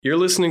You're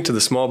listening to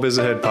the Small Biz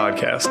Ahead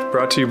podcast,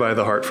 brought to you by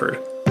The Hartford.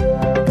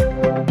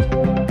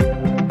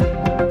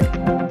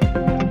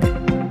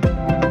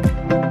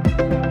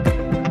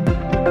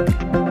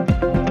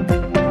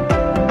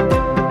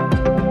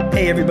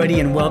 Hey everybody,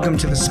 and welcome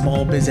to the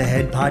Small Biz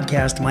Ahead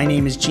podcast. My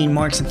name is Gene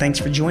Marks, and thanks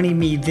for joining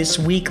me this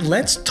week.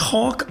 Let's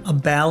talk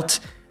about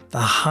the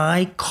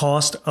high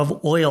cost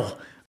of oil.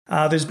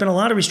 There's been a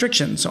lot of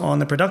restrictions on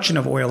the production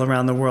of oil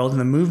around the world and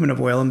the movement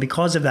of oil, and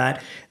because of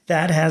that,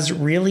 that has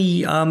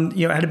really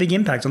had a big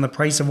impact on the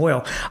price of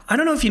oil. I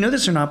don't know if you know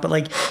this or not, but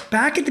like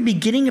back at the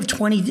beginning of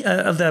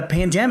the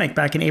pandemic,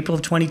 back in April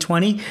of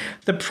 2020,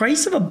 the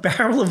price of a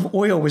barrel of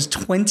oil was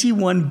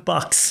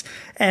 $21.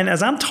 And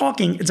as I'm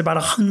talking, it's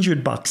about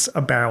 $100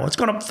 a barrel. It's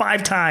gone up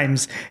 5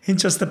 times in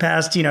just the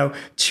past,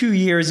 2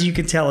 years. You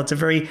can tell it's a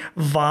very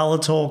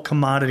volatile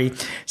commodity.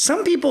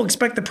 Some people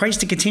expect the price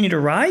to continue to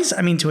rise.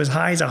 I mean, to as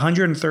high as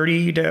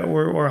 $130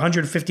 or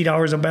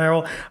 $150 a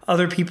barrel.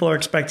 Other people are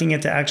expecting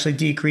it to actually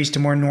decrease to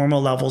more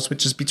normal levels,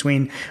 which is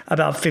between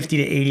about $50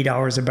 to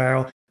 $80 a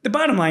barrel. The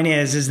bottom line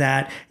is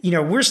that,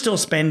 we're still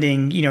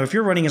spending, if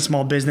you're running a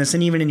small business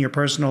and even in your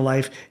personal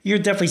life, you're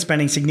definitely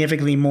spending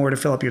significantly more to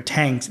fill up your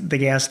tanks at the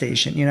gas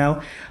station,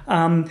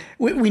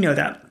 we know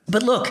that.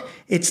 But look,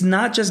 it's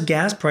not just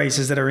gas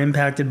prices that are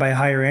impacted by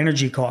higher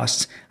energy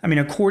costs. I mean,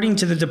 according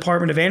to the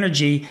Department of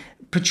Energy,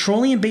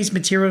 petroleum-based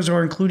materials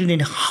are included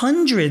in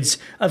hundreds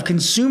of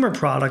consumer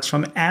products,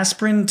 from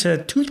aspirin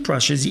to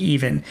toothbrushes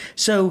even.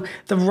 So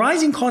the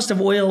rising cost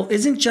of oil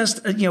isn't just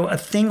a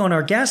thing on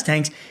our gas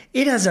tanks.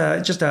 It has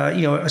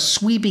a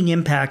sweeping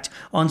impact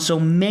on so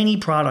many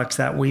products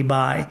that we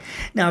buy.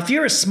 Now, if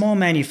you're a small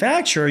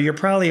manufacturer, you're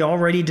probably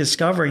already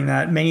discovering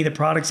that many of the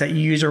products that you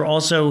use are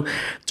also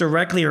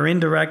directly or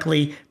indirectly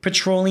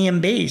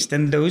petroleum-based,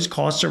 and those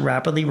costs are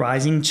rapidly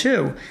rising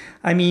too.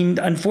 I mean,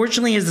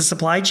 unfortunately, as the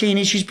supply chain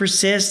issues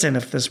persist, and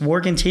if this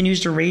war continues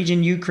to rage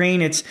in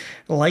Ukraine, it's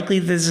likely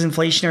that this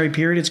inflationary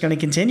period is going to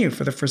continue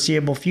for the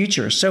foreseeable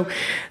future. So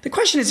the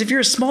question is, if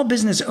you're a small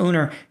business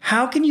owner,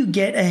 how can you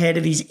get ahead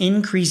of these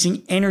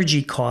increasing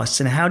energy costs,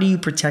 and how do you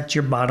protect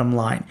your bottom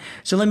line?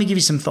 So let me give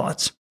you some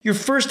thoughts. Your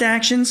first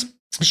actions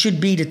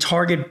should be to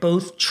target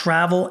both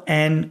travel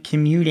and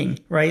commuting,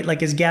 right?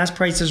 Like as gas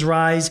prices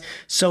rise,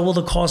 so will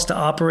the cost to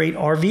operate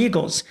our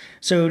vehicles.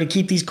 So to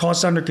keep these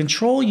costs under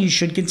control, you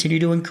should continue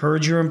to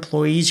encourage your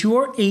employees who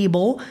are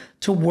able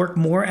to work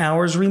more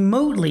hours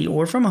remotely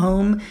or from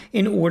home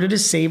in order to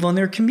save on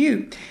their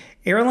commute.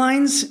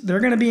 Airlines, they're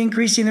going to be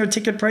increasing their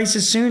ticket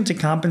prices soon to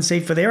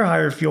compensate for their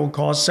higher fuel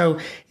costs. So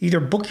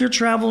either book your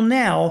travel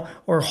now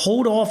or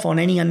hold off on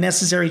any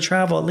unnecessary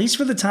travel, at least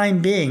for the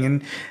time being.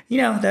 And,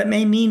 that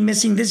may mean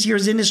missing this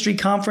year's industry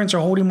conference or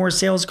holding more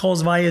sales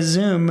calls via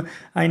Zoom.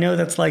 I know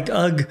that's like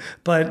ugh,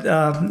 but,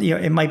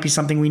 it might be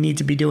something we need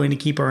to be doing to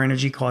keep our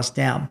energy costs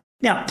down.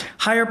 Now,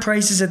 higher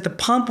prices at the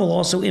pump will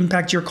also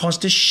impact your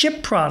cost to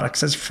ship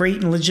products, as freight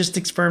and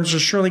logistics firms are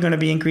surely going to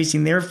be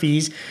increasing their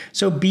fees.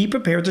 So be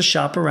prepared to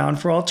shop around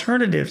for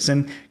alternatives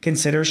and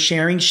consider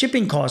sharing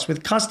shipping costs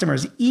with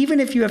customers, even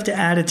if you have to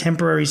add a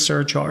temporary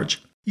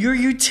surcharge. Your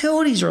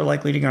utilities are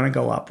likely to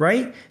go up,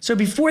 right? So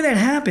before that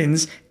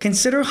happens,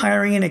 consider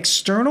hiring an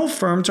external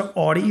firm to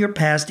audit your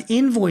past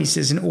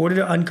invoices in order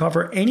to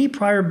uncover any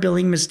prior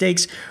billing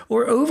mistakes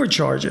or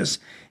overcharges.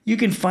 You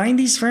can find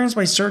these firms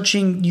by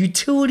searching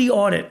utility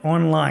audit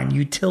online.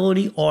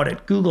 Utility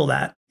audit, Google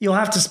that. You'll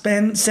have to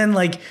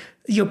send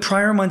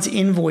prior month's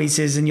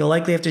invoices, and you'll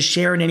likely have to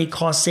share in any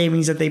cost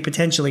savings that they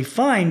potentially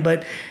find,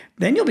 but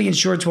then you'll be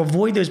insured to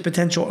avoid those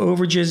potential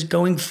overages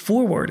going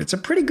forward. It's a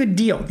pretty good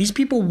deal. These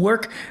people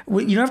work,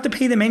 you don't have to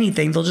pay them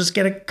anything. They'll just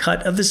get a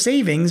cut of the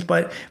savings,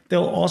 but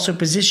they'll also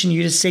position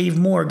you to save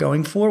more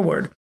going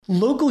forward.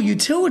 Local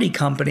utility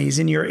companies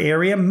in your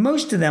area,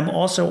 most of them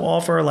also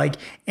offer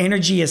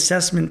energy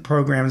assessment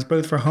programs,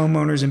 both for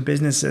homeowners and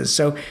businesses.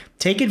 So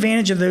take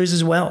advantage of those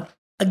as well.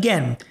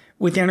 Again,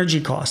 with energy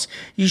costs,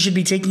 you should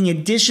be taking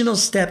additional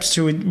steps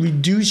to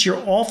reduce your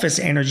office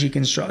energy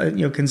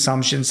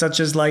consumption, such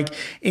as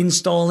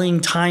installing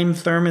time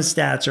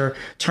thermostats or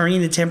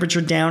turning the temperature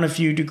down a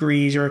few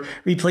degrees, or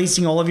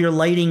replacing all of your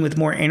lighting with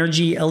more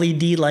energy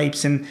LED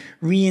lights and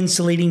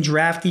re-insulating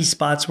drafty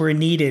spots where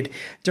needed.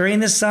 During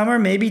the summer,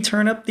 maybe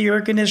turn up the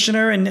air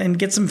conditioner and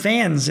get some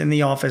fans in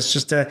the office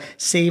just to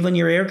save on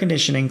your air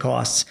conditioning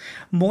costs.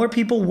 More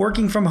people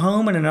working from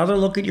home and another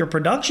look at your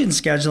production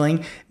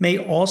scheduling may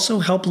also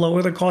help lower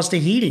the cost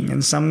of heating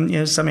in some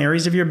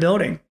areas of your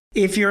building.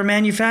 If you're a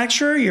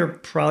manufacturer, you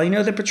probably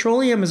know that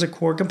petroleum is a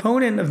core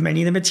component of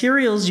many of the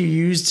materials you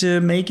use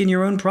to make in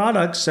your own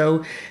products.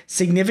 So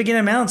significant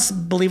amounts,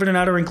 believe it or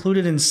not, are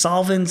included in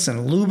solvents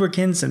and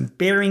lubricants and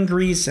bearing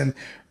grease and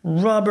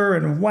rubber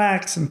and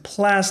wax and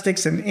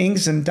plastics and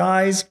inks and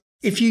dyes.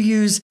 If you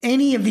use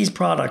any of these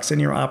products in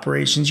your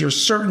operations, you're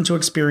certain to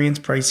experience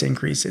price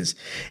increases.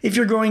 If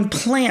you're growing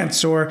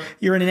plants or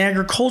you're in an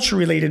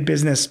agriculture-related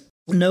business,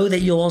 know that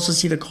you'll also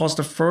see the cost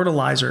of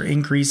fertilizer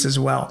increase as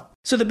well.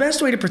 So the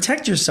best way to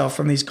protect yourself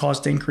from these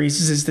cost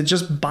increases is to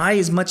just buy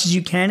as much as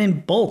you can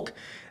in bulk.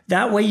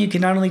 That way you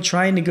can not only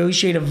try and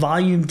negotiate a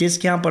volume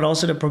discount, but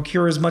also to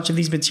procure as much of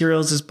these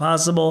materials as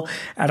possible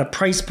at a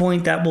price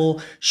point that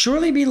will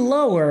surely be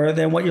lower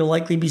than what you'll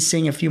likely be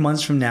seeing a few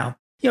months from now.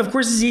 Of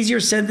course, it's easier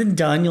said than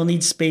done. You'll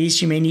need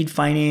space. You may need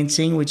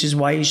financing, which is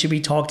why you should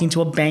be talking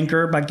to a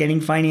banker about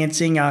getting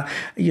financing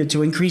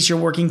to increase your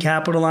working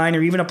capital line,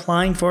 or even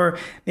applying for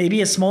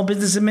maybe a small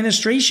business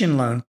administration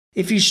loan.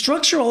 If you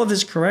structure all of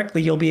this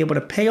correctly, you'll be able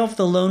to pay off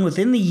the loan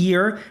within the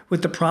year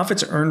with the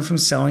profits earned from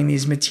selling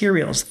these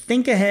materials.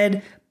 Think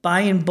ahead, buy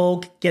in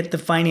bulk, get the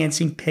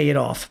financing, pay it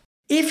off.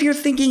 If you're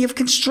thinking of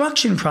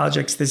construction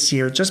projects this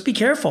year, just be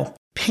careful.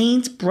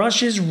 Paint,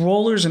 brushes,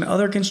 rollers, and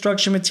other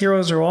construction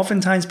materials are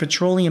oftentimes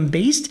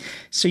petroleum-based,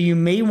 so you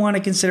may want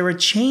to consider a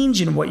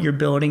change in what you're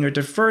building or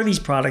defer these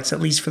products, at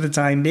least for the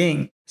time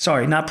being.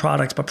 Sorry, not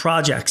products, but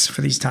projects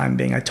for these time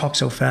being. I talk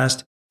so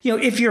fast.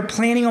 If you're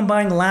planning on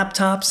buying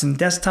laptops and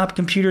desktop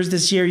computers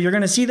this year, you're going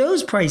to see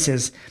those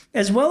prices,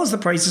 as well as the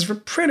prices for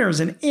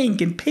printers and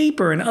ink and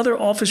paper and other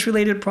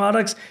office-related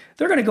products.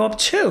 They're going to go up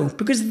too,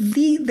 because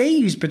they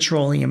use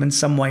petroleum in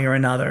some way or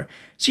another.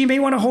 So you may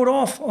want to hold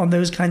off on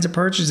those kinds of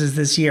purchases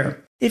this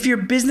year. If your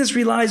business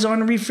relies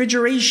on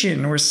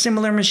refrigeration or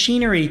similar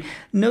machinery,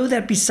 know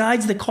that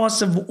besides the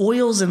cost of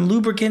oils and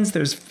lubricants,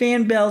 there's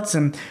fan belts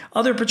and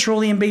other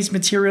petroleum-based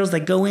materials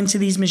that go into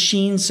these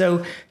machines.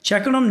 So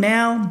check on them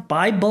now,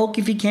 buy bulk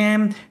if you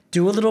can,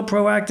 do a little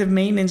proactive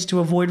maintenance to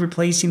avoid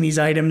replacing these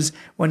items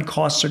when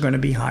costs are going to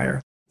be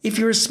higher. If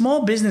you're a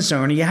small business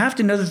owner, you have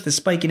to know that the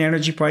spike in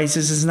energy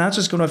prices is not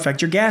just going to affect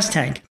your gas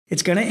tank.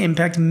 It's going to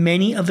impact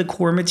many of the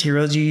core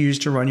materials you use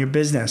to run your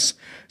business.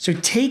 So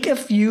take a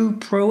few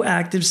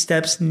proactive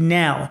steps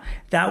now.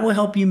 That will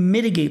help you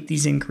mitigate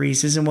these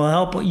increases and will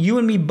help you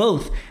and me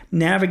both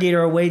navigate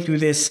our way through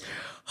this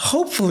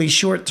hopefully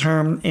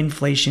short-term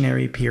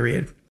inflationary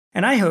period.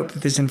 And I hope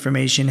that this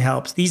information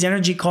helps. These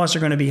energy costs are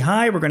going to be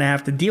high. We're going to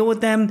have to deal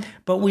with them,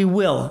 but we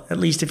will, at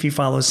least if you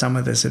follow some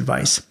of this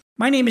advice.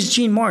 My name is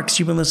Gene Marks.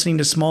 You've been listening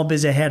to Small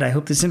Biz Ahead. I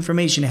hope this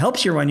information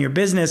helps you run your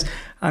business.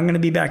 I'm going to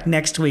be back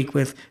next week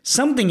with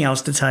something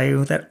else to tell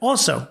you that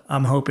also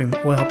I'm hoping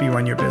will help you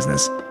run your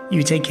business.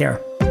 You take care.